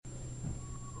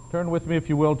Turn with me, if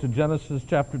you will, to Genesis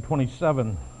chapter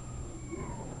 27.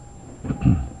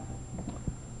 The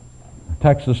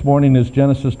text this morning is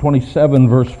Genesis 27,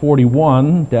 verse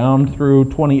 41, down through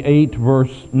 28,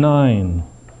 verse 9.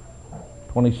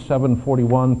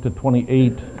 27:41 to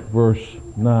 28, verse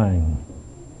 9.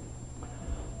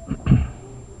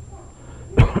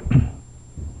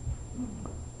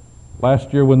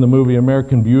 Last year when the movie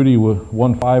American Beauty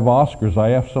won 5 Oscars,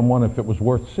 I asked someone if it was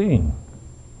worth seeing.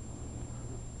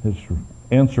 His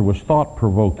answer was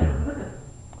thought-provoking.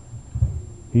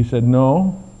 He said,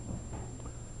 no.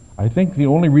 I think the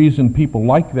only reason people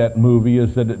like that movie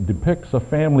is that it depicts a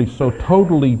family so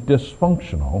totally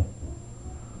dysfunctional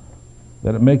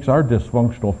that it makes our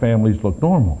dysfunctional families look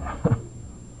normal.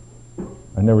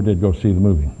 I never did go see the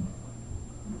movie.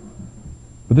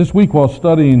 But this week while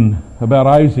studying about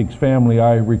Isaac's family,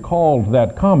 I recalled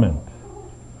that comment.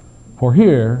 For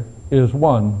here is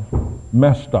one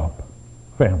messed up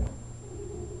family.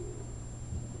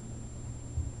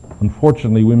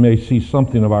 Unfortunately, we may see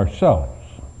something of ourselves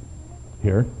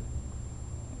here.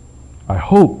 I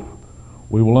hope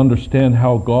we will understand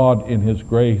how God in His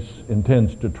grace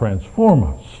intends to transform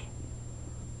us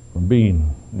from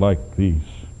being like these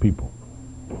people.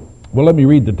 Well, let me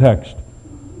read the text.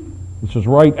 This is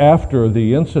right after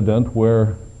the incident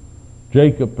where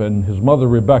Jacob and his mother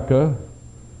Rebekah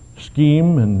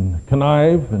scheme and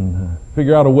connive and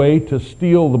figure out a way to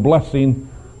steal the blessing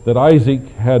that Isaac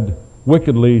had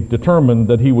wickedly determined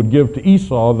that he would give to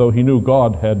Esau, though he knew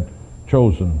God had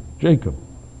chosen Jacob.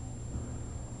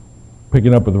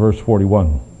 Picking up with verse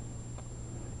 41.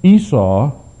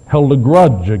 Esau held a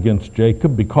grudge against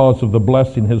Jacob because of the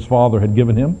blessing his father had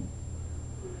given him.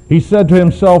 He said to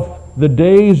himself, "The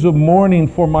days of mourning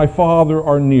for my father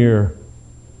are near,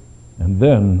 and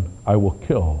then I will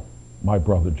kill my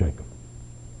brother Jacob."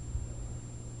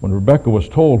 When Rebekah was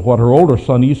told what her older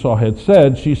son Esau had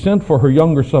said, she sent for her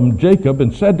younger son Jacob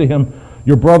and said to him,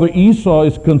 "Your brother Esau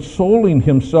is consoling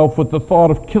himself with the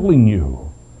thought of killing you.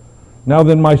 Now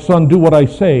then, my son, do what I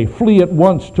say. Flee at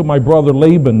once to my brother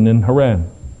Laban in Haran.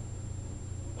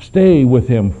 Stay with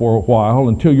him for a while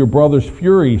until your brother's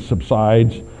fury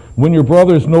subsides. When your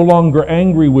brother is no longer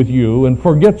angry with you and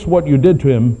forgets what you did to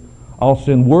him, I'll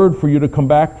send word for you to come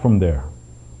back from there.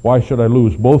 Why should I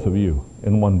lose both of you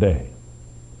in one day?"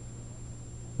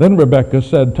 Then Rebekah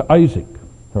said to Isaac,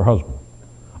 her husband,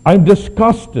 "I'm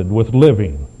disgusted with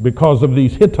living because of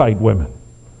these Hittite women.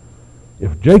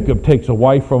 If Jacob takes a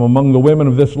wife from among the women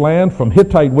of this land, from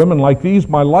Hittite women like these,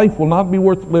 my life will not be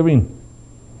worth living."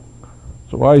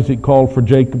 So Isaac called for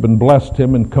Jacob and blessed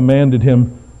him and commanded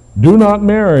him, "Do not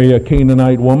marry a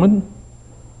Canaanite woman.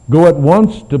 Go at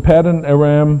once to Paddan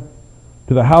Aram,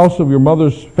 to the house of your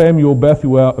mother's father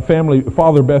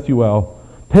Bethuel.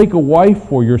 Take a wife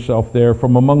for yourself there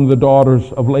from among the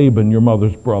daughters of Laban, your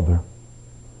mother's brother.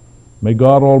 May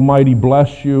God Almighty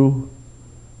bless you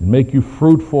and make you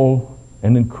fruitful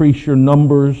and increase your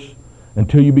numbers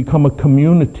until you become a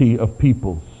community of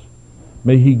peoples.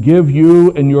 May He give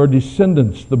you and your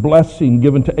descendants the blessing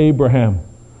given to Abraham,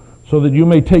 so that you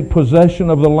may take possession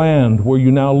of the land where you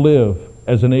now live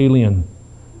as an alien,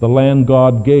 the land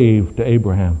God gave to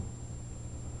Abraham."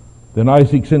 Then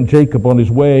Isaac sent Jacob on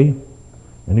his way,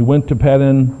 and he went to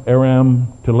Paddan Aram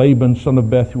to Laban, son of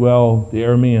Bethuel the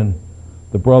Aramean,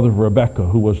 the brother of Rebekah,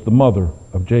 who was the mother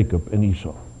of Jacob and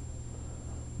Esau.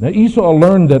 Now Esau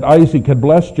learned that Isaac had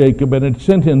blessed Jacob and had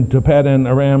sent him to Paddan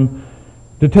Aram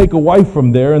to take a wife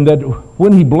from there, and that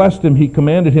when he blessed him, he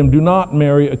commanded him, "Do not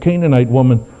marry a Canaanite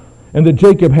woman," and that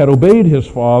Jacob had obeyed his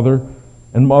father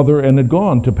and mother and had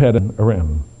gone to Paddan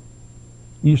Aram.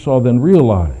 Esau then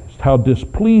realized how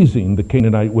displeasing the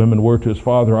Canaanite women were to his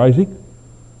father Isaac.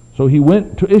 So he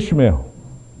went to Ishmael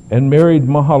and married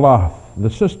Mahalath, the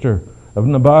sister of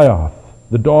Nebaioth,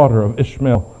 the daughter of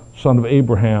Ishmael, son of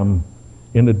Abraham,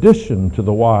 in addition to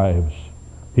the wives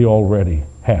he already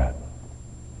had.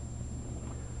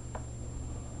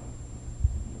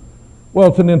 Well,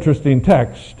 it's an interesting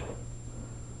text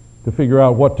to figure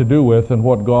out what to do with and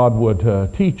what God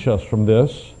would teach us from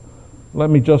this. Let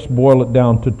me just boil it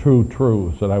down to 2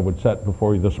 truths that I would set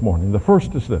before you this morning. The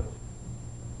first is this: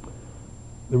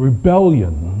 the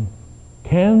rebellion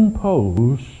can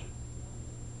pose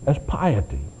as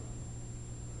piety.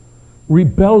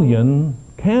 Rebellion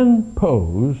can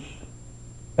pose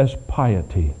as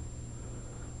piety.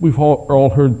 We've all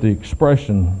heard the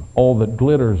expression, "all that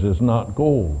glitters is not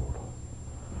gold."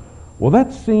 Well,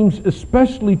 that seems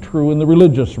especially true in the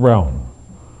religious realm.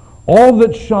 All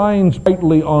that shines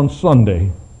brightly on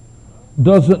Sunday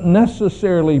doesn't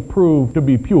necessarily prove to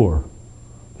be pure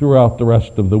throughout the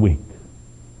rest of the week.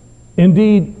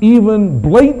 Indeed, even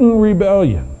blatant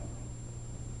rebellion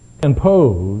and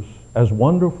pose as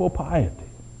wonderful piety.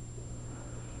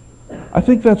 I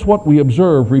think that's what we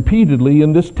observe repeatedly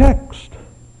in this text.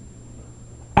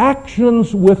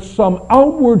 Actions with some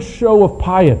outward show of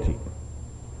piety,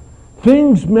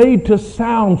 things made to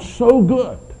sound so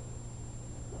good,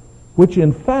 which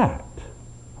in fact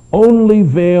only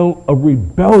veil a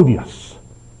rebellious,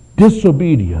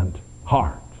 disobedient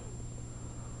heart.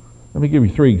 Let me give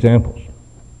you 3 examples.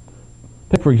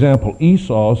 Take, for example,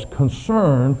 Esau's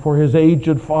concern for his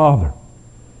aged father.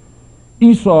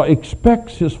 Esau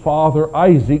expects his father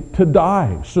Isaac to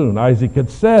die soon. Isaac had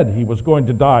said he was going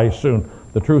to die soon.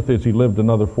 The truth is he lived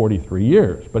another 43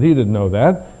 years, but he didn't know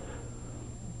that.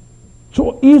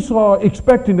 So Esau,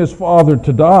 expecting his father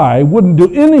to die, wouldn't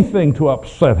do anything to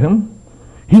upset him.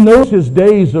 He knows his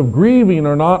days of grieving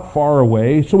are not far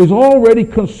away, so he's already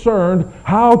concerned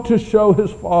how to show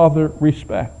his father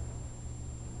respect.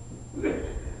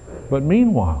 But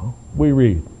meanwhile, we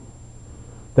read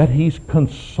that he's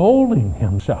consoling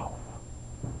himself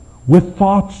with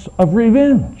thoughts of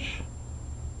revenge.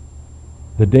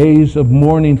 The days of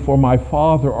mourning for my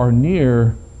father are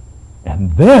near,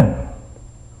 and then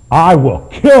I will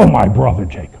kill my brother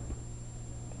Jacob.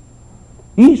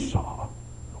 Esau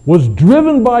was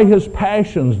driven by his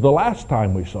passions the last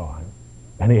time we saw him,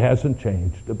 and he hasn't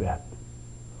changed a bit.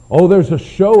 Oh, there's a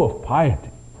show of piety,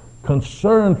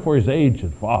 concern for his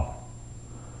aged father,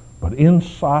 but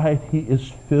inside he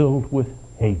is filled with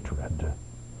hatred.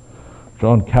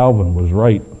 John Calvin was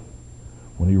right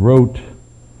when he wrote,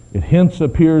 "It hence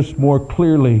appears more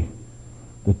clearly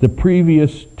that the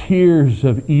previous tears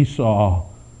of Esau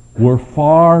were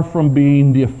far from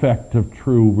being the effect of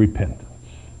true repentance."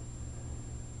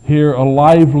 Here a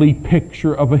lively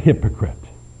picture of a hypocrite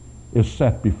is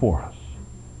set before us.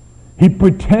 He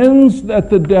pretends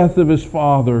that the death of his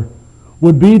father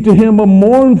would be to him a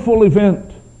mournful event.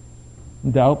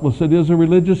 Doubtless it is a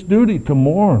religious duty to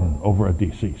mourn over a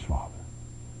deceased father.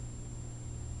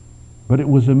 But it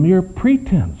was a mere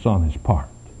pretense on his part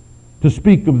to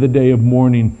speak of the day of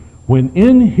mourning when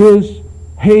in his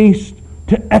haste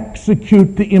to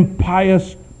execute the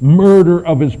impious murder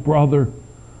of his brother,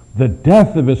 the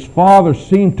death of his father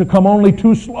seemed to come only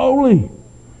too slowly,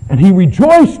 and he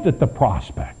rejoiced at the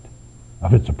prospect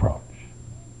of its approach.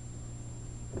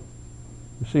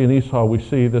 You see, in Esau we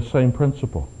see the same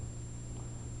principle.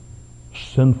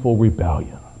 Sinful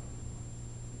rebellion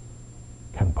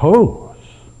can pose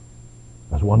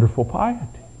as wonderful piety.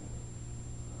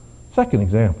 Second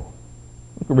example,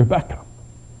 look at Rebekah.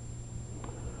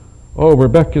 Oh,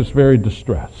 Rebekah is very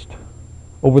distressed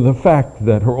over the fact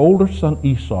that her older son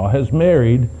Esau has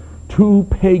married 2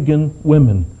 pagan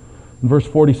women. In verse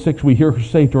 46, we hear her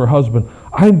say to her husband,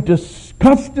 "I'm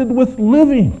disgusted with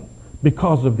living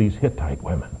because of these Hittite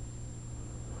women."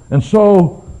 And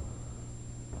so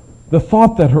the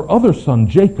thought that her other son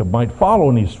Jacob might follow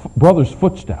in his brother's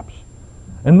footsteps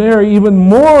and marry even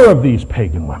more of these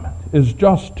pagan women is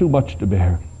just too much to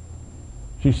bear.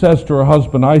 She says to her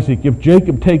husband Isaac, "If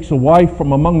Jacob takes a wife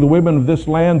from among the women of this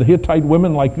land, the Hittite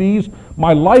women like these,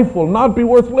 my life will not be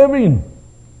worth living."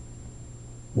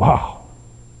 Wow,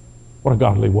 what a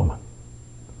godly woman.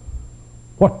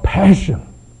 What passion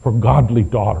for godly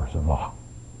daughters-in-law.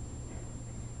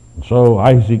 And so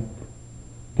Isaac,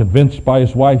 convinced by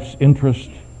his wife's interest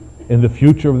in the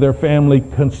future of their family,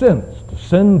 consents to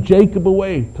send Jacob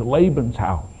away to Laban's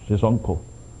house, his uncle,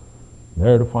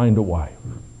 there to find a wife.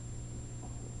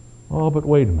 Oh, but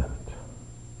wait a minute.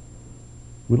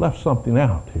 We left something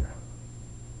out here.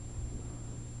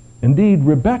 Indeed,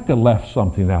 Rebekah left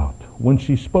something out when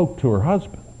she spoke to her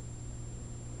husband.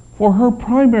 For her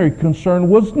primary concern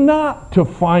was not to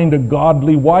find a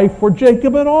godly wife for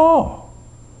Jacob at all.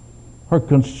 Her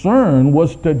concern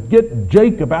was to get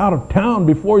Jacob out of town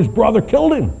before his brother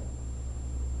killed him.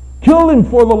 Killed him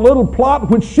for the little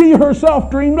plot which she herself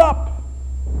dreamed up.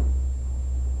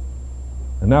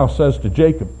 And now says to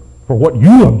Jacob, "For what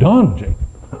you have done,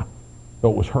 Jacob."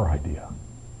 Though it was her idea.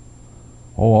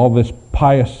 Oh, all this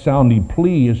pious-sounding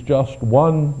plea is just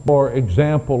one more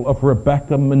example of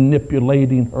Rebekah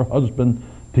manipulating her husband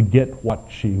to get what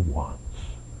she wants.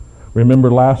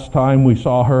 Remember last time we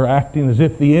saw her acting as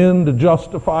if the end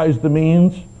justifies the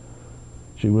means?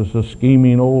 She was a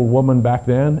scheming old woman back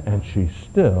then, and she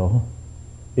still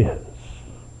is.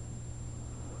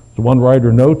 As one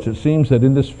writer notes, it seems that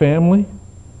in this family,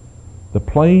 the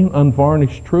plain,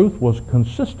 unvarnished truth was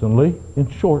consistently in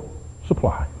short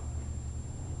supply.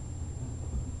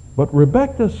 But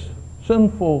Rebekah's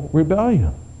sinful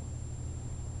rebellion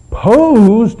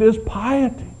posed as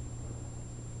piety.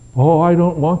 Oh, I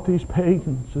don't want these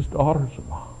pagans as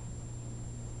daughters-in-law.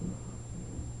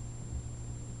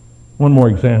 One more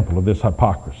example of this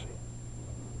hypocrisy.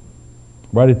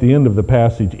 Right at the end of the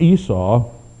passage, Esau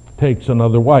takes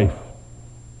another wife.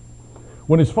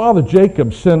 When his father Isaac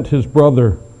sent his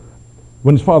brother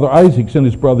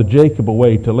Jacob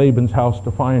away to Laban's house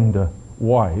to find a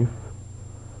wife,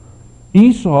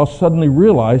 Esau suddenly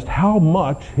realized how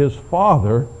much his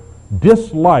father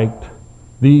disliked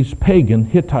these pagan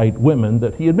Hittite women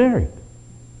that he had married.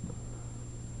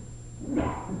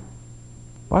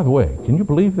 By the way, can you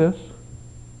believe this?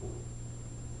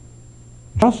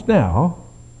 Just now,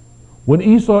 when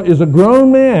Esau is a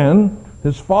grown man,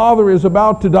 his father is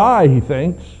about to die, he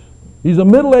thinks. He's a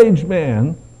middle-aged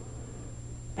man.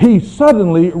 He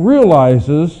suddenly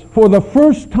realizes for the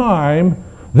first time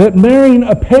that marrying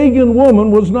a pagan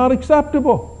woman was not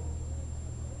acceptable.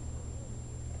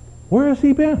 Where has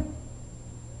he been?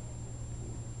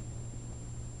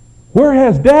 Where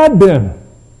has Dad been?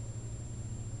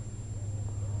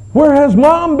 Where has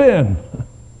Mom been?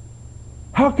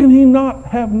 How can he not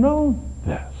have known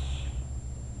this?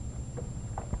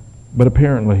 But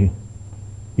apparently,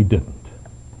 he didn't.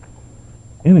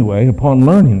 Anyway, upon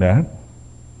learning that,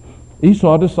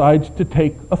 Esau decides to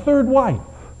take a third wife,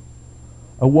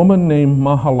 a woman named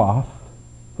Mahalath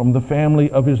from the family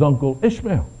of his uncle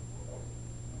Ishmael.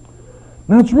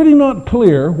 Now, it's really not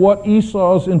clear what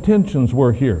Esau's intentions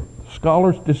were here.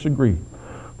 Scholars disagree.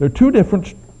 There are two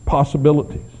different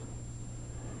possibilities.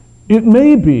 It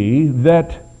may be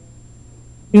that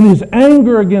in his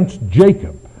anger against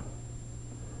Jacob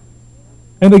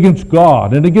and against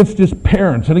God and against his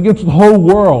parents and against the whole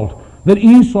world, that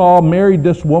Esau married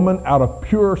this woman out of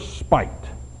pure spite.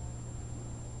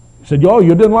 He said, "Yo,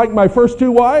 you didn't like my first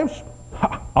two wives?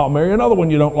 Ha, I'll marry another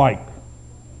one you don't like."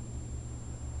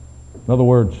 In other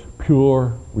words,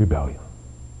 pure rebellion.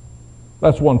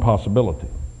 That's one possibility.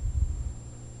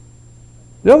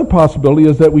 The other possibility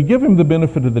is that we give him the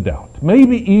benefit of the doubt.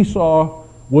 Maybe Esau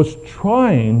was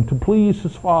trying to please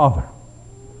his father.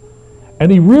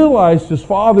 And he realized his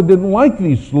father didn't like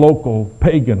these local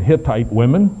pagan Hittite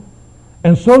women.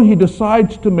 And so he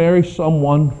decides to marry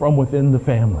someone from within the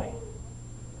family.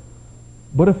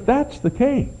 But if that's the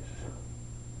case,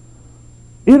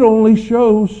 it only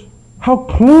shows how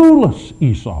clueless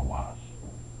Esau was.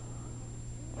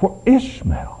 For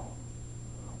Ishmael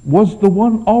was the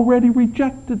one already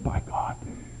rejected by God.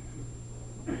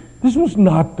 This was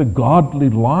not the godly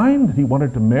line that he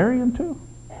wanted to marry into.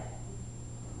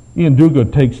 Ian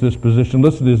Duguid takes this position.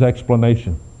 Listen to his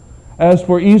explanation. As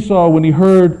for Esau, when he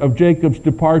heard of Jacob's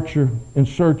departure in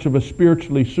search of a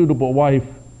spiritually suitable wife,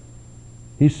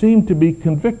 he seemed to be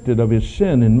convicted of his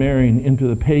sin in marrying into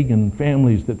the pagan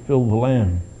families that filled the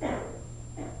land.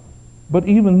 But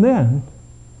even then,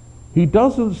 he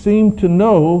doesn't seem to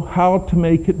know how to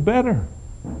make it better.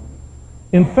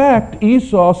 In fact,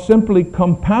 Esau simply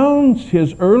compounds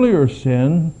his earlier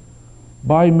sin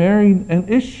by marrying an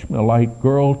Ishmaelite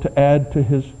girl to add to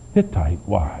his Hittite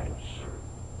wives.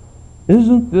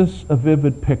 Isn't this a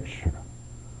vivid picture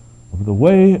of the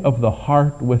way of the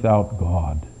heart without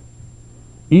God?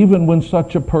 Even when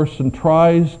such a person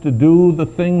tries to do the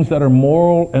things that are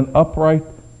moral and upright,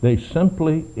 they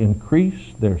simply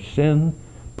increase their sin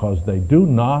because they do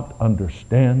not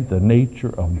understand the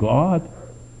nature of God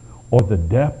or the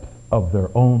depth of their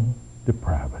own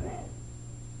depravity.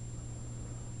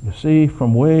 You see,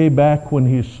 from way back when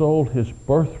he sold his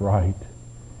birthright,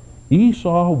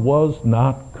 Esau was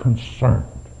not concerned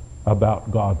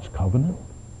about God's covenant.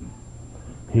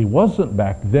 He wasn't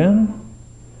back then,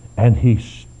 and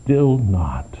he's still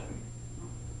not.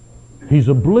 He's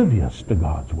oblivious to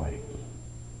God's ways.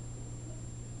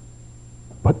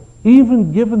 But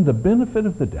even given the benefit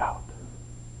of the doubt,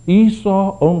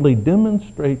 Esau only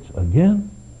demonstrates again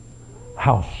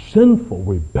how sinful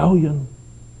rebellion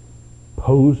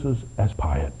poses as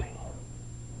piety.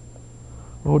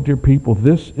 Oh, dear people,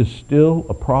 this is still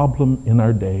a problem in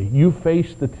our day. You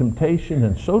face the temptation,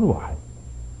 and so do I.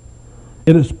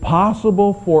 It is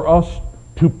possible for us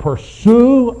to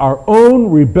pursue our own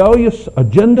rebellious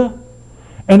agenda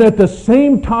and at the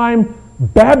same time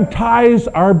baptize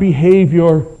our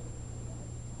behavior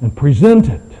and present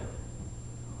it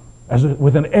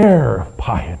with an air of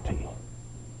piety.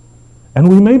 And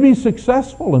we may be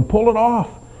successful and pull it off,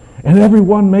 and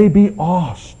everyone may be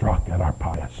awestruck at our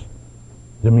pious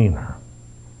demeanor.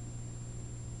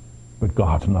 But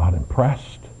God's not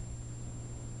impressed.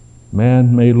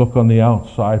 Man may look on the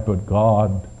outside, but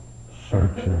God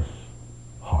searches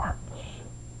hearts.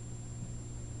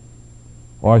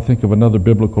 Or I think of another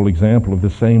biblical example of the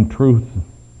same truth.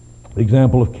 The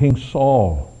example of King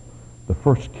Saul, the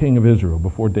first king of Israel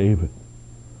before David.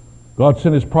 God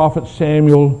sent his prophet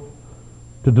Samuel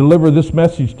to deliver this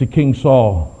message to King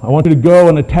Saul. I want you to go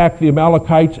and attack the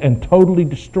Amalekites and totally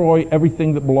destroy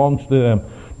everything that belongs to them.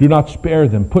 Do not spare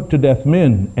them. Put to death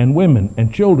men and women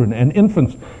and children and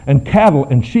infants and cattle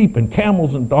and sheep and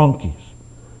camels and donkeys.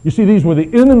 You see, these were the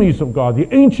enemies of God,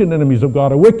 the ancient enemies of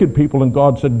God, a wicked people, and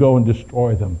God said, go and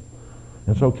destroy them.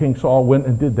 And so King Saul went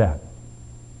and did that.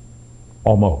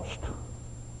 Almost.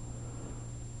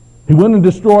 He went and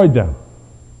destroyed them.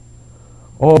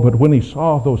 Oh, but when he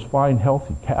saw those fine,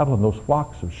 healthy cattle and those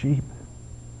flocks of sheep,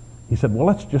 he said, well,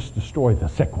 let's just destroy the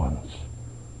sick ones.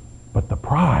 But the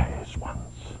prize ones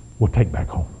we'll take back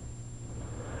home.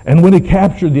 And when he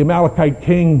captured the Amalekite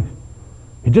king,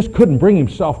 he just couldn't bring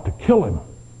himself to kill him.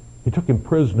 He took him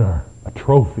prisoner, a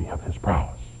trophy of his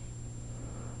prowess.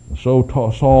 And so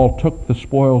Saul took the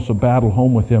spoils of battle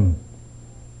home with him.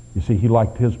 You see, he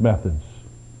liked his methods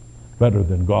better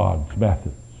than God's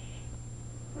methods.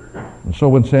 And so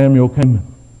when Samuel came,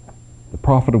 the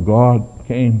prophet of God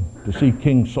came to see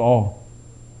King Saul.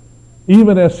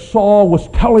 Even as Saul was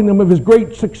telling him of his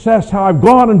great success, how I've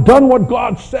gone and done what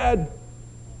God said,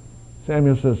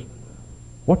 Samuel says,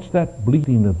 what's that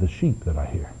bleating of the sheep that I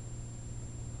hear?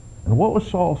 And what was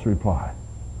Saul's reply?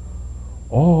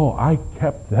 Oh, I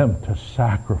kept them to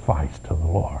sacrifice to the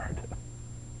Lord.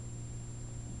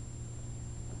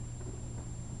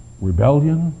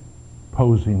 Rebellion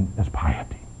posing as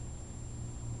piety.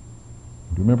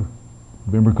 Do you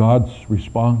remember God's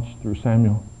response through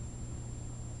Samuel?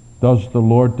 Does the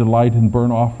Lord delight in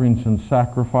burnt offerings and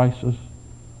sacrifices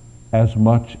as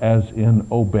much as in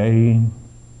obeying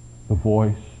the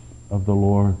voice of the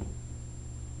Lord?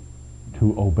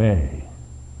 To obey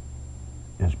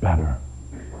is better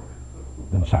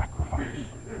than sacrifice.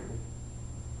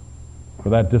 For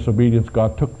that disobedience,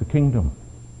 God took the kingdom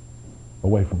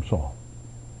away from Saul.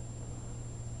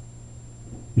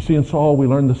 You see, in Saul, we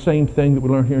learn the same thing that we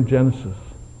learn here in Genesis.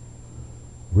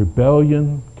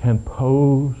 Rebellion can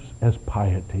pose as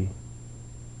piety,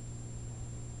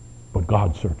 but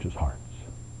God searches hearts.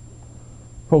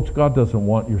 Folks, God doesn't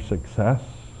want your success.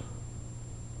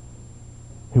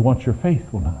 He wants your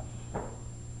faithfulness.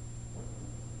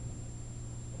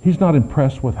 He's not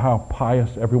impressed with how pious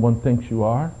everyone thinks you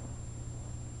are.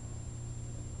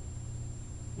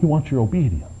 He wants your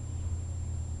obedience.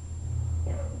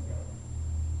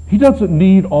 He doesn't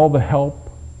need all the help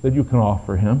that you can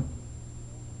offer him.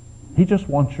 He just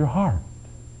wants your heart.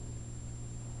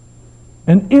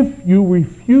 And if you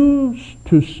refuse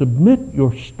to submit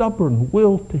your stubborn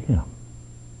will to him,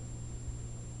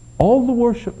 all the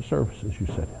worship services you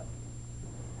sit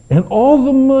in, and all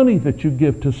the money that you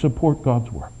give to support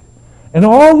God's work, and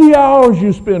all the hours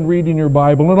you spend reading your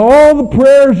Bible, and all the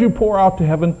prayers you pour out to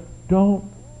heaven, don't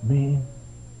mean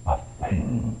a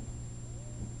thing.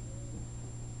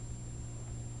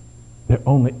 They're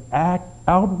only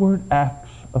outward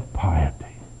acts of piety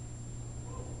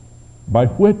by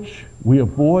which we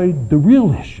avoid the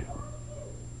real issue,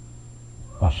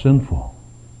 a sinful,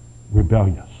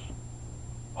 rebellious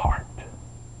heart.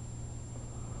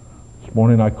 This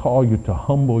morning I call you to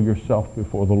humble yourself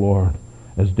before the Lord.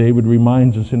 As David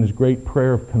reminds us in his great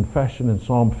prayer of confession in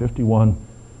Psalm 51,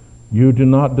 you do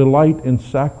not delight in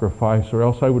sacrifice, or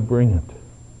else I would bring it.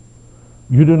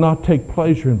 You do not take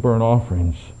pleasure in burnt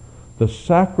offerings. The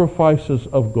sacrifices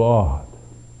of God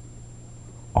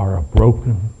are a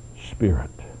broken spirit,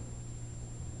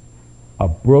 a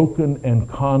broken and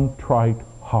contrite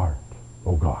heart,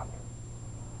 O God,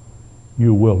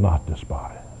 you will not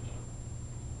despise.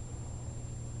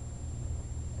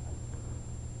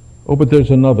 Oh, but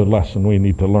there's another lesson we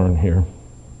need to learn here.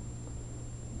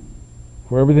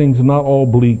 For everything's not all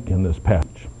bleak in this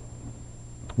passage.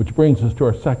 Which brings us to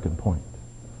our second point.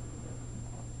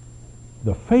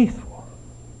 The faithful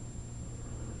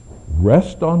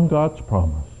rest on God's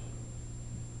promise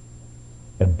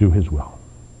and do his will.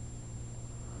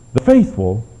 The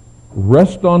faithful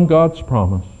rest on God's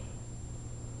promise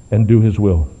and do his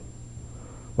will.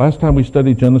 Last time we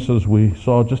studied Genesis, we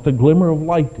saw just a glimmer of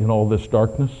light in all this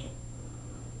darkness.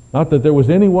 Not that there was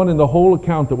anyone in the whole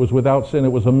account that was without sin.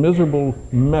 It was a miserable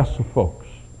mess of folks.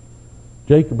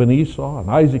 Jacob and Esau and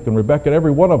Isaac and Rebekah,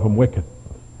 every one of them wicked.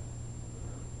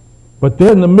 But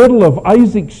then in the middle of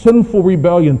Isaac's sinful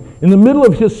rebellion, in the middle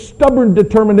of his stubborn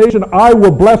determination, I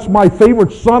will bless my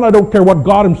favorite son. I don't care what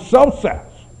God himself says.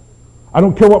 I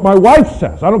don't care what my wife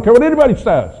says. I don't care what anybody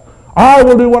says. I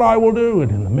will do what I will do.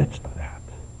 And in the midst of that,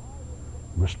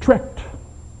 he was tricked.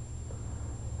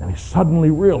 And he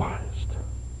suddenly realized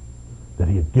that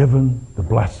he had given the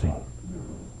blessing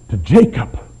to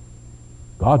Jacob,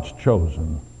 God's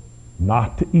chosen,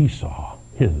 not to Esau,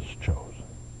 his chosen.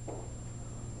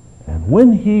 And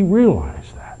when he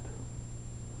realized that,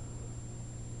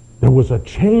 there was a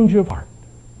change of heart.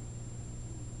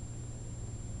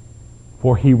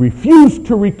 For he refused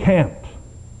to recant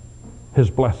his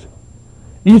blessing.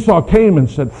 Esau came and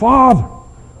said, "Father,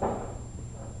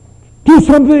 do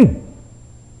something."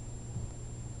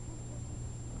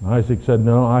 Isaac said,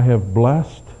 "No, I have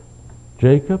blessed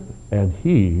Jacob, and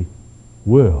he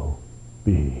will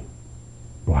be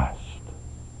blessed."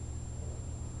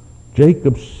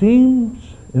 Jacob seems,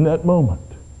 in that moment,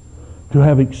 to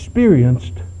have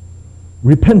experienced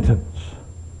repentance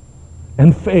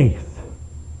and faith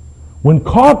when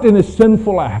caught in his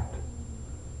sinful act,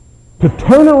 to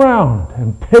turn around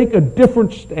and take a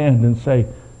different stand and say,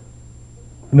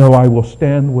 "No, I will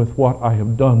stand with what I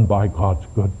have done by God's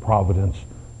good providence,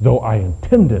 though I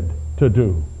intended to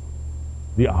do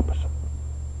the opposite."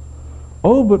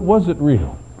 Oh, but was it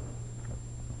real?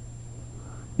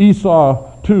 Esau,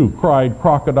 too, cried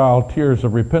crocodile tears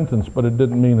of repentance, but it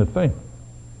didn't mean a thing.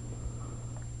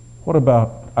 What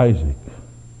about Isaac?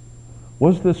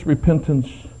 Was this repentance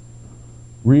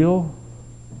real?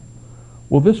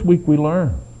 Well, this week we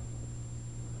learn.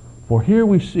 For here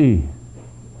we see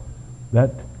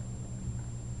that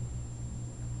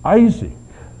Isaac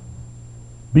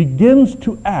begins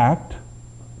to act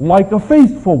like a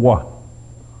faithful one,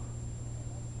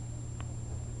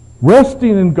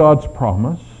 resting in God's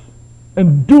promise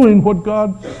and doing what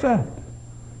God said.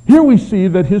 Here we see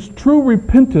that his true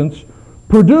repentance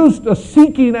produced a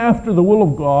seeking after the will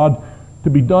of God to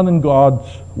be done in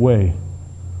God's way.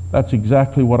 That's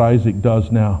exactly what Isaac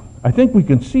does now. I think we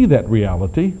can see that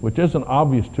reality, which isn't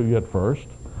obvious to you at first,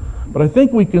 but I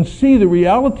think we can see the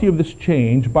reality of this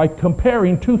change by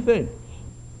comparing two things.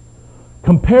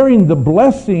 Comparing the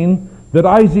blessing that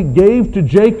Isaac gave to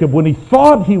Jacob when he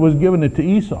thought he was giving it to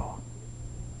Esau,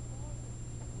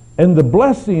 and the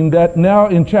blessing that now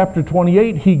in chapter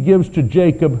 28 he gives to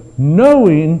Jacob,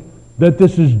 knowing that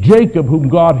this is Jacob whom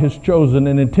God has chosen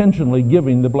and intentionally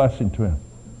giving the blessing to him.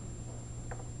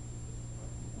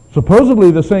 Supposedly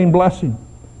the same blessing.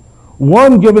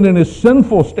 One given in his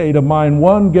sinful state of mind,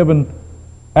 one given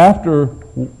after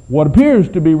what appears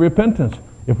to be repentance.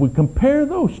 If we compare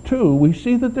those two, we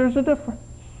see that there's a difference.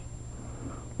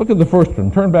 Look at the first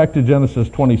one. Turn back to Genesis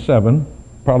 27,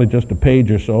 probably just a page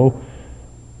or so.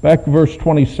 Back to verse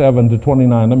 27 to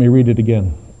 29. Let me read it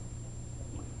again.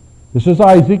 This is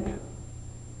Isaac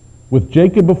with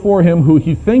Jacob before him, who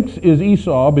he thinks is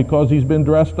Esau because he's been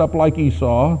dressed up like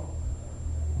Esau.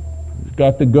 He's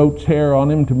got the goat's hair on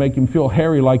him to make him feel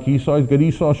hairy like Esau. He's got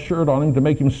Esau's shirt on him to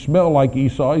make him smell like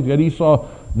Esau. He's got Esau,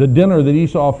 the dinner that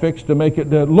Esau fixed to make it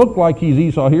look like he's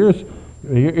Esau.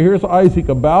 Here's Isaac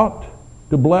about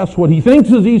to bless what he thinks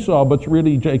is Esau, but it's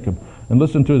really Jacob. And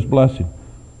listen to his blessing.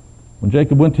 When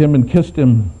Jacob went to him and kissed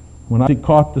him, when Isaac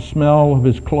caught the smell of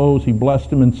his clothes, he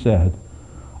blessed him and said,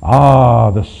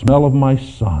 "Ah, the smell of my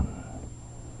son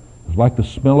is like the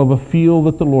smell of a field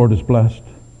that the Lord has blessed.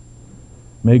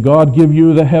 May God give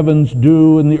you the heavens'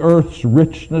 dew and the earth's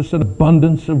richness and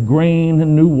abundance of grain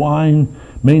and new wine.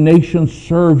 May nations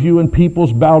serve you and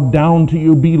peoples bow down to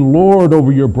you. Be Lord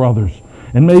over your brothers.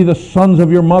 And may the sons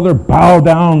of your mother bow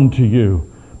down to you.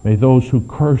 May those who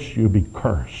curse you be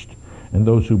cursed, and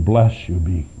those who bless you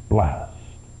be blessed."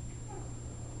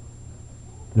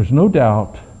 There's no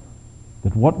doubt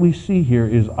that what we see here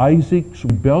is Isaac's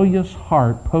rebellious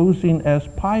heart posing as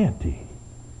piety.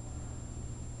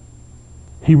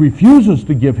 He refuses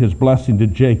to give his blessing to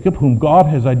Jacob, whom God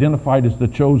has identified as the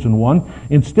chosen one.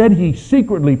 Instead, he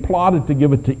secretly plotted to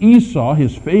give it to Esau,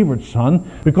 his favorite son,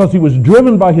 because he was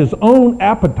driven by his own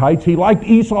appetites. He liked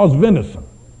Esau's venison.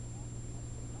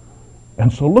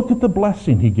 And so look at the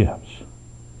blessing he gives.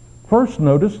 First,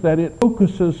 notice that it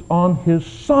focuses on his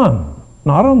son,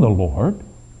 not on the Lord.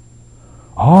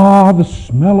 "Ah, the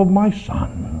smell of my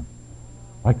son,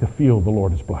 like the field the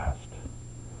Lord has blessed.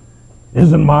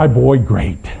 Isn't my boy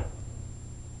great?"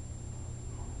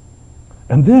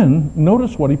 And then,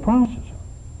 notice what he promises him.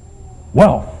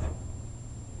 Wealth,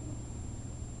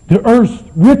 the earth's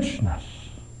richness,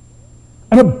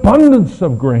 an abundance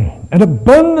of grain, an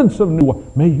abundance of new wine.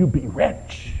 May you be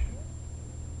rich.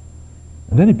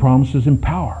 And then he promises him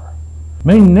power.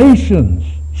 May nations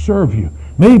serve you.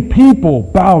 May people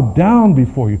bow down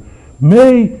before you.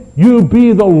 May you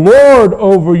be the Lord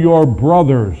over your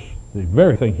brothers. The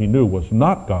very thing he knew was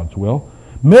not God's will.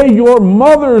 May your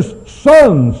mother's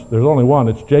sons, there's only one,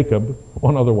 it's Jacob,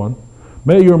 one other one.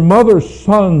 May your mother's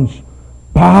sons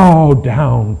bow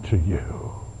down to you.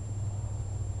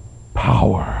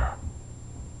 Power.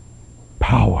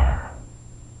 Power.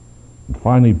 And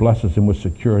finally blesses him with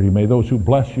security. May those who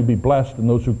bless you be blessed, and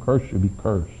those who curse you be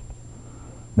cursed.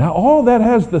 Now all that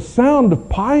has the sound of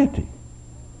piety.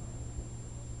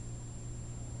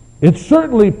 It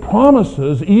certainly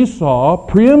promises Esau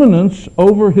preeminence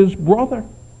over his brother.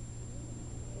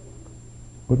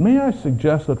 But may I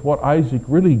suggest that what Isaac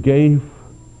really gave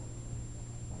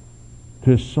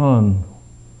to his son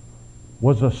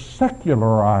was a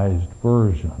secularized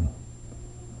version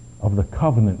of the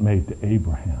covenant made to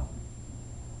Abraham.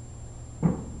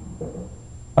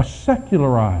 A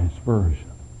secularized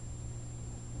version.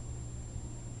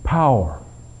 Power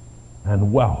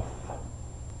and wealth.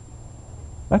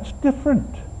 That's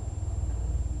different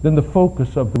than the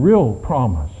focus of the real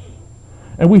promise.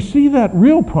 And we see that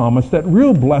real promise, that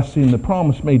real blessing, the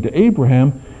promise made to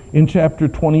Abraham in chapter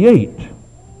 28.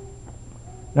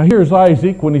 Now here's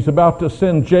Isaac when he's about to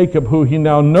send Jacob, who he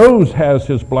now knows has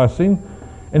his blessing.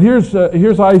 And here's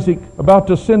Isaac about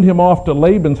to send him off to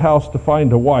Laban's house to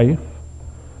find a wife.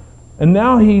 And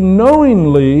now he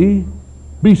knowingly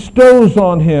bestows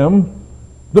on him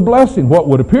the blessing, what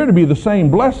would appear to be the same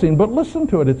blessing, but listen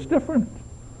to it, it's different.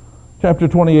 Chapter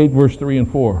 28, verse 3 and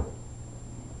 4.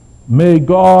 May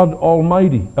God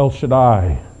Almighty, El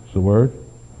Shaddai is the word,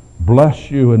 bless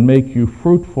you and make you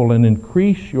fruitful and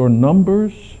increase your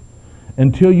numbers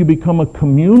until you become a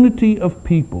community of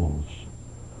peoples.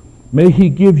 May he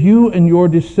give you and your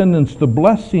descendants the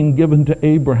blessing given to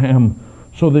Abraham,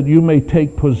 so that you may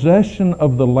take possession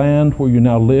of the land where you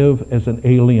now live as an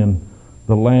alien,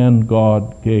 the land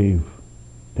God gave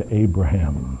to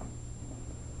Abraham.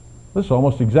 This is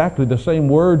almost exactly the same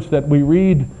words that we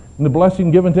read in the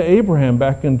blessing given to Abraham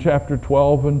back in chapter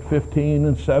 12 and 15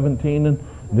 and 17 and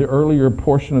the earlier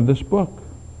portion of this book.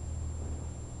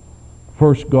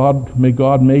 First, may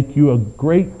God make you a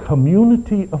great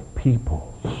community of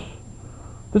peoples.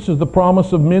 This is the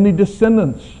promise of many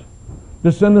descendants.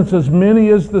 Descendants as many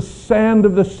as the sand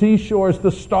of the seashore, as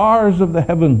the stars of the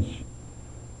heavens.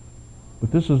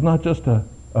 But this is not just a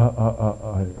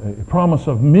promise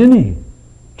of many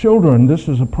children. This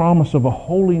is a promise of a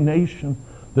holy nation,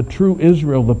 the true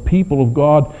Israel, the people of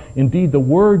God. Indeed, the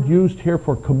word used here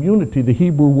for community, the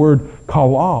Hebrew word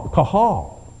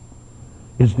kahal,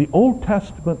 is the Old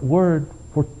Testament word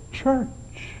for church.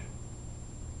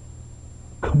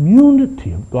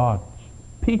 Community of God's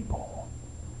people.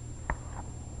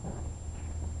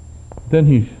 Then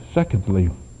he, secondly,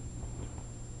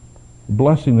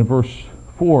 blessing in verse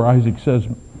 4, Isaac says,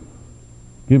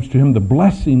 gives to him the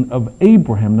blessing of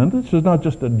Abraham. Now this is not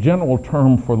just a general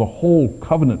term for the whole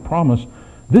covenant promise.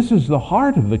 This is the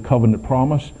heart of the covenant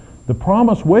promise. The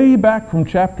promise way back from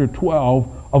chapter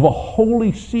 12 of a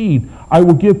holy seed. I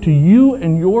will give to you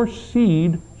and your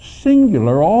seed,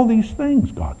 singular, all these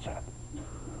things, God said.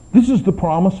 This is the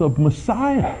promise of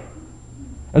Messiah.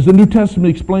 As the New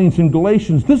Testament explains in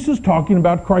Galatians, this is talking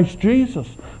about Christ Jesus,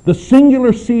 the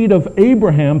singular seed of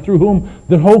Abraham through whom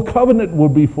the whole covenant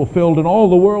would be fulfilled and all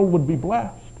the world would be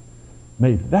blessed.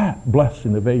 May that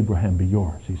blessing of Abraham be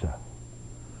yours, he said.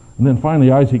 And then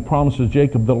finally, Isaac promises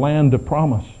Jacob the land of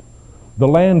promise. The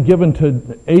land given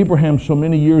to Abraham so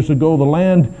many years ago, the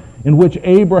land in which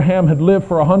Abraham had lived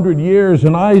for 100 years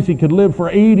and Isaac had lived for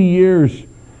 80 years.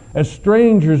 As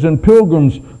strangers and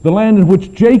pilgrims, the land in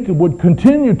which Jacob would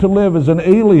continue to live as an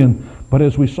alien. But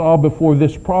as we saw before,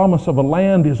 this promise of a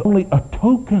land is only a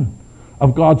token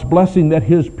of God's blessing that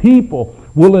his people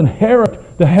will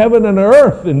inherit the heaven and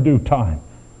earth in due time.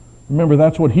 Remember,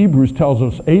 that's what Hebrews tells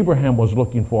us Abraham was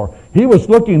looking for. He was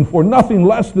looking for nothing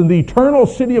less than the eternal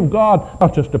city of God,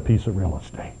 not just a piece of real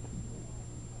estate.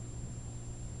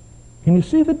 Can you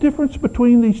see the difference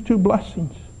between these two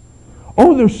blessings?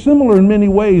 Oh, they're similar in many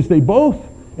ways. They both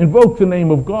invoke the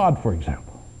name of God, for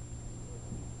example.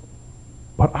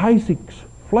 But Isaac's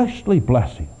fleshly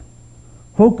blessing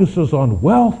focuses on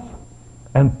wealth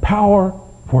and power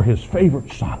for his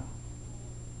favorite son,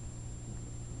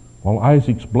 while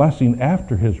Isaac's blessing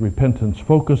after his repentance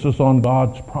focuses on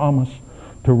God's promise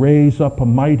to raise up a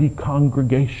mighty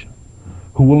congregation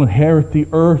who will inherit the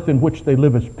earth in which they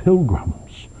live as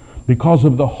pilgrims because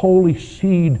of the holy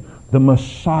seed, the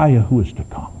Messiah who is to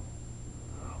come.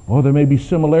 Oh, there may be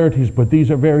similarities, but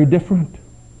these are very different.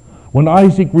 When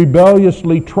Isaac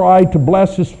rebelliously tried to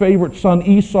bless his favorite son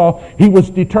Esau, he was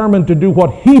determined to do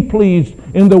what he pleased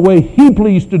in the way he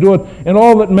pleased to do it, and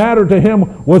all that mattered to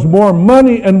him was more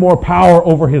money and more power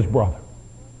over his brother.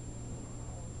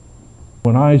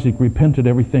 When Isaac repented,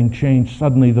 everything changed.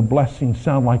 Suddenly the blessings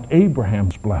sound like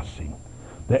Abraham's blessing,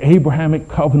 the Abrahamic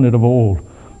covenant of old.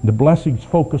 The blessings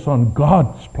focus on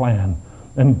God's plan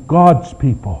and God's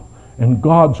people and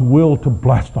God's will to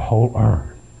bless the whole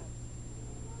earth.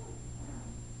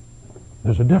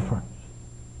 There's a difference.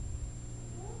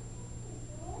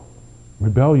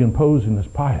 Rebellion posing as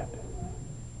piety,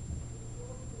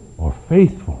 or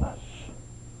faithfulness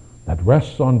that but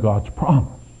rests on God's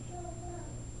promise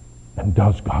and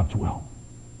does God's will.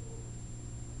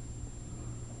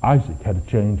 Isaac had a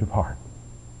change of heart.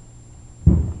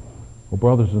 Well,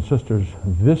 brothers and sisters,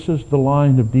 this is the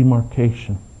line of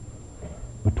demarcation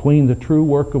between the true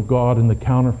work of God and the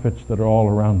counterfeits that are all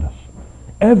around us.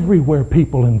 Everywhere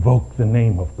people invoke the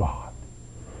name of God.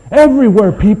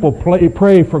 Everywhere people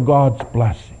pray for God's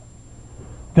blessing.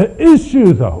 The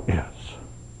issue, though, is,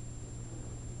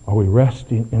 are we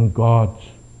resting in God's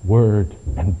word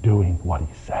and doing what he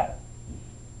says?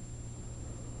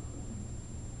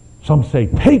 Some say,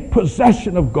 take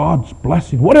possession of God's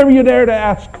blessing, whatever you dare to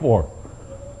ask for.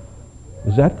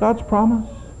 Is that God's promise?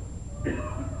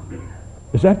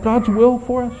 Is that God's will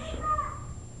for us?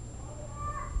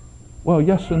 Well,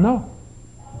 yes and no.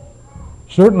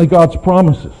 Certainly God's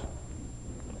promises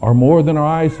are more than our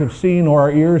eyes have seen or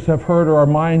our ears have heard or our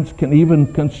minds can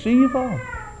even conceive of.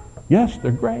 Yes,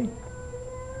 they're great.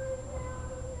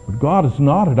 But God is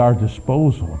not at our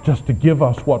disposal just to give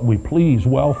us what we please,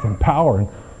 wealth and power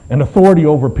and authority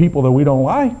over people that we don't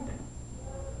like.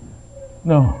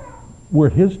 No, we're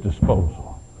at his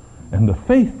disposal. And the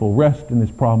faithful rest in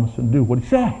his promise and do what he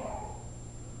says.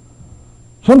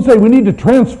 Some say we need to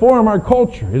transform our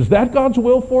culture. Is that God's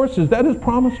will for us? Is that his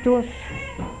promise to us?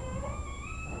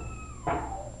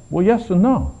 Well, yes and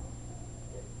no.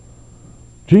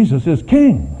 Jesus is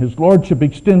king. His lordship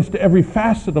extends to every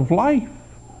facet of life,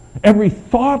 every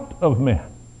thought of man.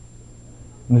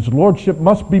 And his lordship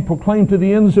must be proclaimed to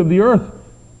the ends of the earth.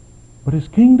 But his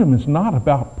kingdom is not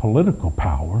about political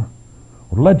power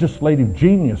or legislative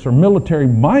genius or military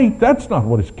might. That's not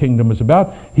what his kingdom is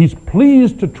about. He's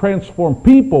pleased to transform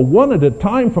people one at a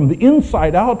time from the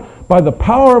inside out by the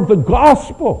power of the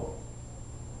gospel.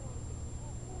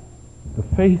 The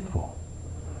faithful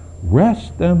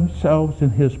rest themselves in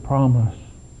his promise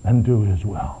and do his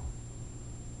will.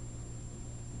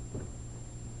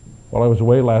 While I was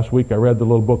away last week, I read the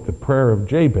little book, The Prayer of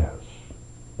Jabez.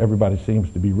 Everybody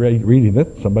seems to be reading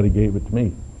it. Somebody gave it to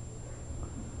me.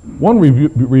 One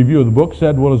review of the book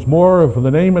said, well, it's more of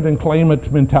the name it and claim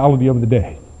it mentality of the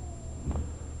day.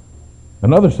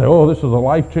 Another say, oh, this is a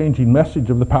life-changing message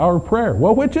of the power of prayer.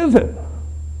 Well, which is it?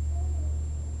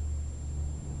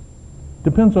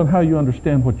 Depends on how you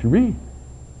understand what you read.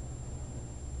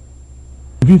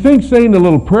 If you think saying a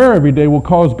little prayer every day will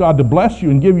cause God to bless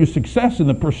you and give you success in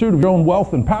the pursuit of your own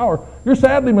wealth and power, you're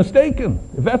sadly mistaken.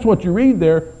 If that's what you read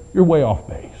there, you're way off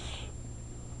base.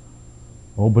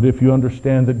 Oh, but if you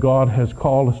understand that God has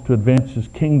called us to advance his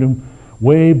kingdom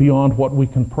way beyond what we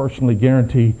can personally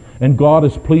guarantee, and God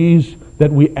is pleased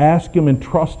that we ask him and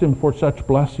trust him for such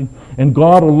blessing, and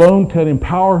God alone can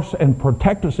empower us and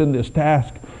protect us in this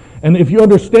task. And if you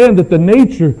understand that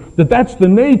that's the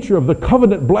nature of the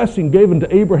covenant blessing given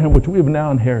to Abraham, which we have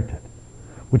now inherited,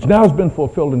 which now has been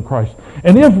fulfilled in Christ.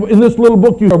 And if in this little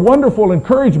book you have wonderful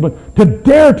encouragement to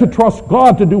dare to trust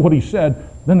God to do what he said,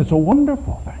 then it's a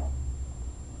wonderful thing.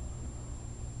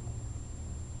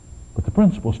 But the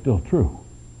principle is still true.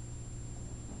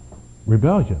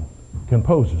 Rebellion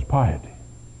composes piety.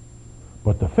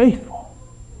 But the faithful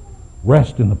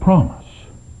rest in the promise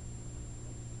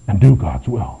and do God's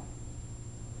will.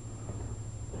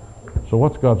 So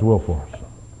what's God's will for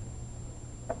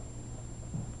us?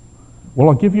 Well,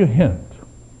 I'll give you a hint.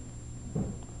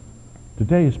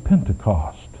 Today is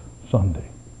Pentecost Sunday.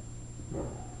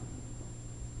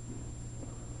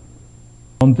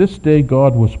 On this day,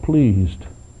 God was pleased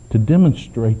to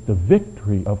demonstrate the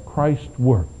victory of Christ's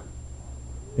work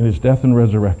in his death and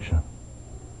resurrection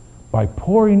by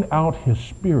pouring out his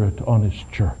Spirit on his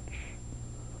church.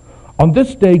 On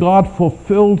this day, God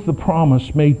fulfilled the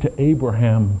promise made to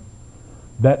Abraham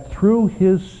that through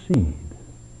his seed,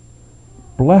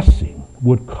 blessing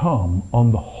would come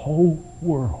on the whole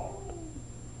world.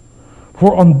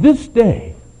 For on this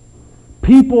day,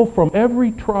 people from every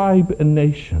tribe and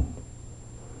nation,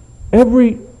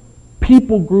 every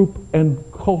people group and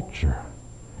culture,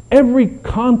 every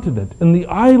continent and the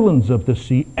islands of the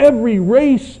sea, every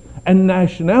race and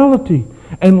nationality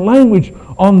and language,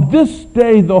 on this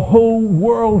day the whole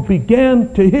world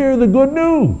began to hear the good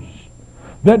news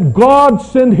that God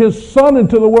sent his Son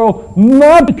into the world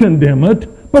not to condemn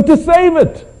it, but to save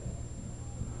it.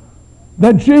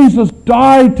 That Jesus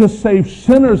died to save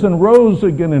sinners and rose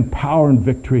again in power and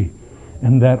victory,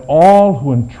 and that all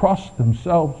who entrust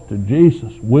themselves to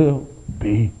Jesus will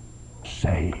be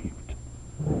saved,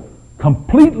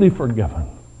 completely forgiven,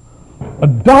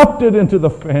 adopted into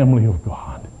the family of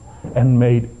God, and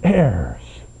made heirs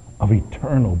of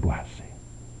eternal blessing.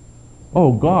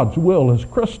 Oh, God's will is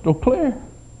crystal clear,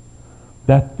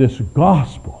 that this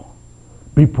gospel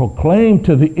be proclaimed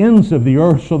to the ends of the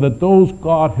earth so that those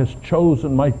God has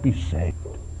chosen might be saved.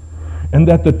 And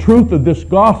that the truth of this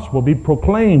gospel be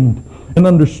proclaimed and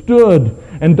understood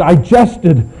and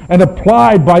digested and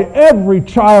applied by every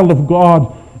child of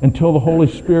God until the Holy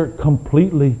Spirit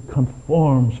completely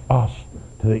conforms us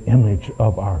to the image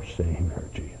of our Savior,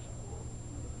 Jesus.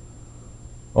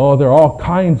 Oh, there are all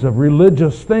kinds of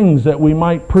religious things that we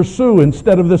might pursue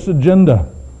instead of this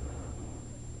agenda.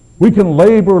 We can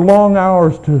labor long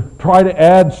hours to try to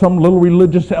add some little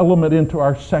religious element into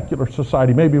our secular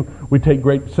society. Maybe we take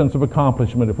great sense of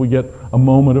accomplishment if we get a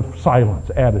moment of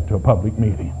silence added to a public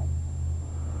meeting.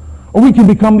 Or we can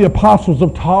become the apostles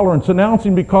of tolerance,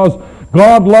 announcing because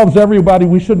God loves everybody,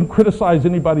 we shouldn't criticize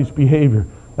anybody's behavior.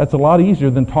 That's a lot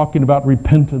easier than talking about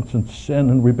repentance and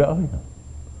sin and rebellion.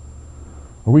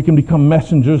 Or we can become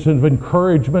messengers of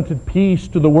encouragement and peace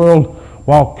to the world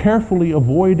while carefully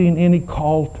avoiding any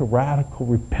call to radical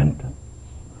repentance,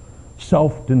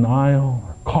 self-denial,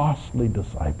 or costly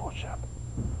discipleship.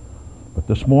 But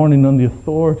this morning, on the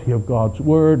authority of God's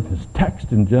Word, His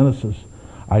text in Genesis,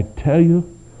 I tell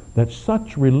you that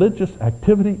such religious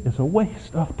activity is a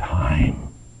waste of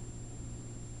time.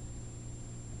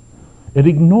 It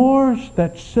ignores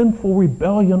that sinful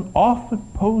rebellion often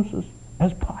poses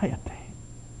as piety.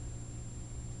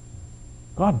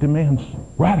 God demands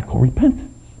radical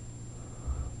repentance.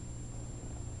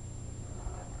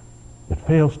 It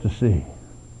fails to see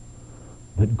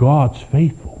that God's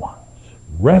faithful ones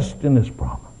rest in His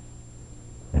promise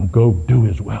and go do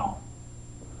His will.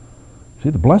 See,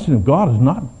 the blessing of God is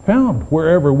not found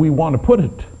wherever we want to put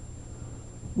it. It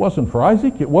wasn't for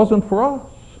Isaac, it wasn't for us.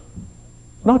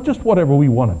 It's not just whatever we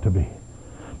want it to be.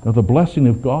 No, the blessing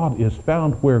of God is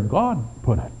found where God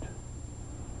put it,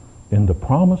 in the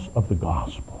promise of the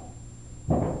gospel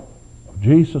of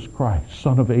Jesus Christ,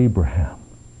 Son of Abraham,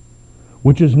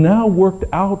 which is now worked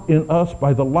out in us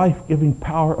by the life-giving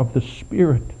power of the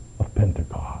Spirit of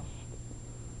Pentecost,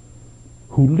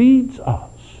 who leads us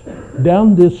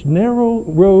down this narrow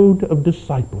road of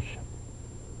discipleship,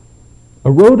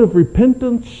 a road of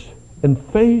repentance and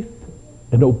faith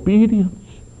and obedience,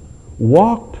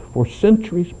 walked for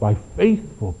centuries by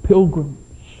faithful pilgrims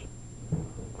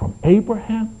from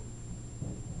Abraham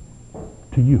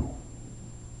to you.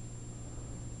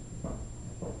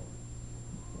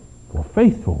 For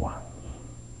faithful ones,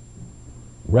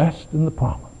 rest in the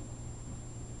promise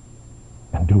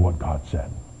and do what God said.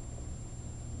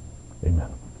 Amen.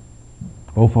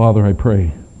 Oh, Father, I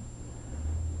pray,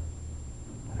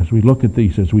 as we look at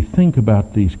these, as we think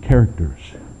about these characters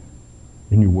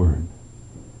in your word,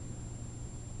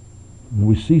 and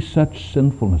we see such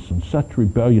sinfulness and such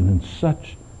rebellion and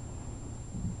such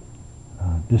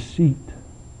deceit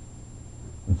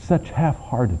and such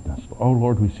half-heartedness. Oh,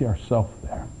 Lord, we see ourselves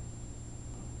there.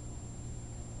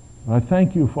 And I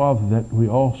thank you, Father, that we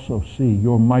also see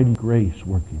your mighty grace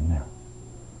working there.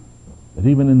 That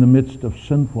even in the midst of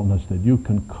sinfulness, that you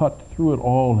can cut through it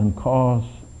all and cause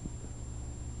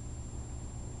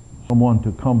someone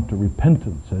to come to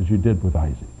repentance as you did with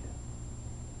Isaac.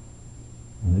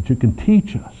 And that you can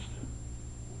teach us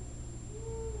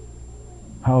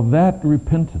how that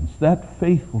repentance, that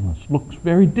faithfulness looks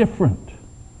very different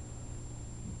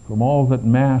from all that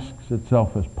masks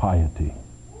itself as piety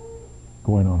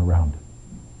going on around it.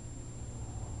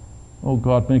 Oh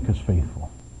God, make us faithful.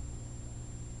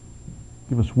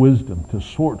 Give us wisdom to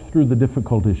sort through the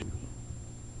difficult issues.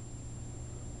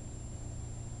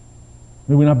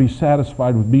 May we not be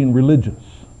satisfied with being religious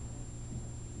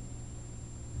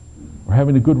or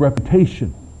having a good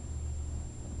reputation.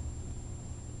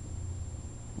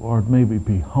 Lord, may we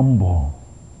be humble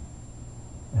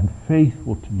and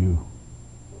faithful to you.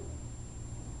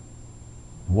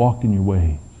 Walk in your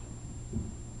ways.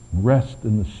 Rest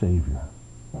in the Savior.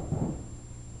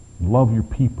 Love your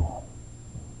people.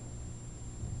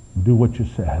 Do what you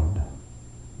said.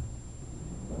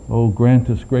 Oh, grant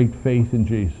us great faith in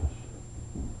Jesus.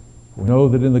 We know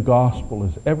that in the gospel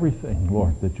is everything,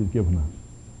 Lord, that you've given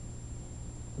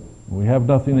us. We have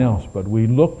nothing else, but we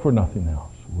look for nothing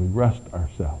else. We rest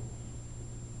ourselves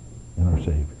in our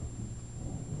Savior.